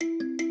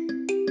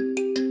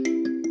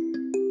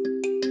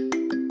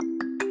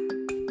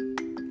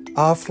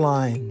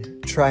Offline,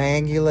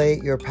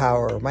 triangulate your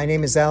power. My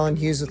name is Alan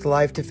Hughes with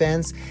Life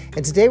Defense,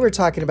 and today we're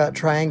talking about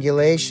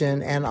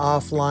triangulation and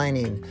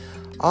offlining.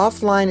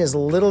 Offline is a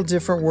little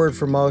different word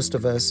for most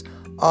of us.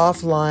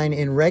 Offline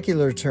in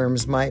regular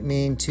terms might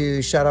mean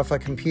to shut off a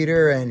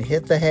computer and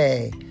hit the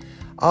hay.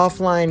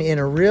 Offline in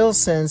a real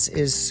sense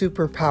is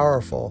super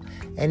powerful,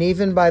 and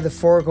even by the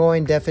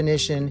foregoing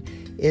definition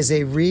is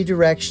a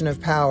redirection of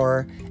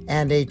power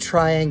and a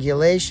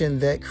triangulation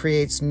that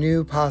creates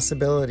new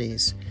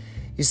possibilities.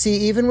 You see,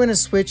 even when a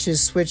switch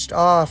is switched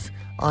off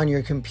on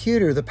your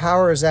computer, the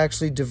power is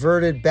actually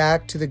diverted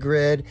back to the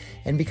grid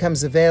and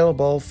becomes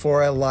available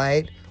for a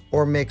light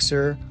or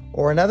mixer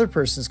or another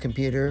person's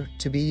computer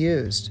to be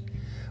used.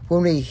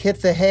 When we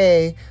hit the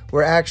hay,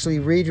 we're actually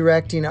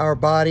redirecting our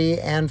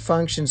body and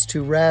functions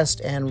to rest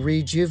and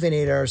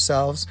rejuvenate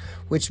ourselves,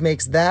 which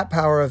makes that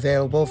power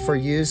available for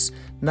use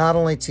not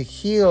only to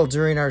heal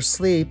during our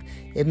sleep,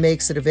 it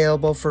makes it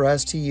available for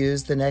us to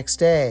use the next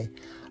day.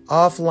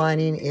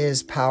 Offlining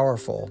is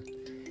powerful.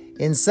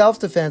 In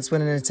self-defense,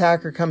 when an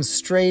attacker comes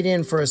straight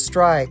in for a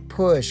strike,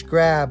 push,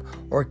 grab,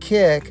 or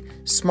kick,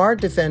 smart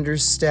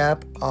defenders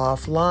step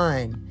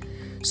offline.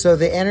 So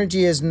the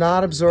energy is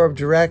not absorbed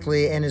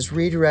directly and is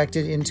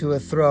redirected into a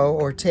throw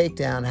or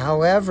takedown.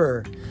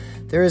 However,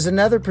 there is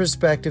another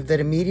perspective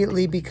that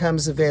immediately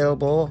becomes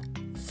available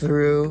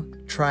through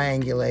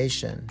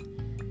triangulation.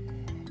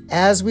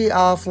 As we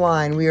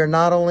offline, we are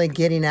not only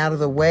getting out of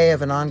the way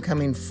of an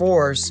oncoming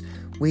force,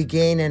 we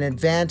gain an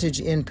advantage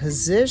in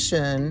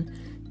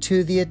position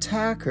to the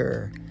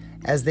attacker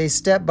as they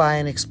step by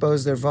and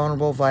expose their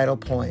vulnerable vital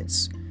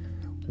points.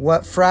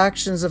 What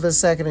fractions of a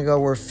second ago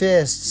were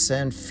fists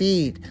and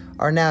feet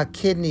are now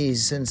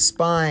kidneys and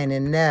spine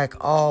and neck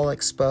all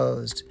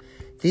exposed.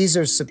 These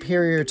are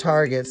superior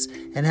targets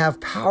and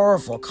have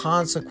powerful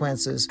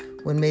consequences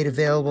when made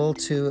available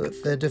to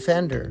the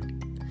defender.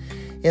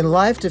 In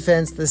life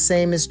defense, the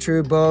same is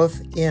true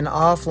both in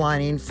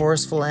offlining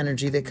forceful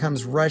energy that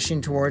comes rushing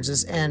towards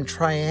us and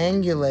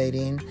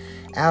triangulating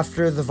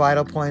after the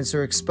vital points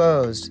are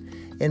exposed.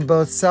 In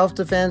both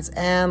self-defense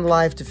and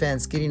life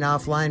defense, getting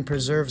offline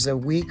preserves a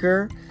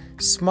weaker,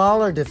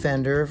 smaller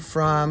defender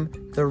from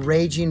the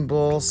raging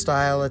bull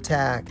style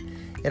attack.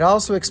 It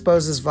also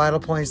exposes vital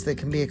points that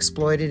can be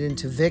exploited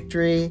into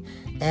victory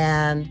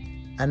and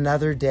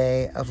another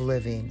day of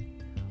living.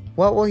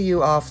 What will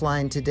you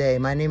offline today?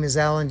 My name is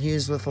Alan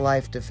Hughes with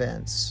Life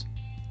Defense.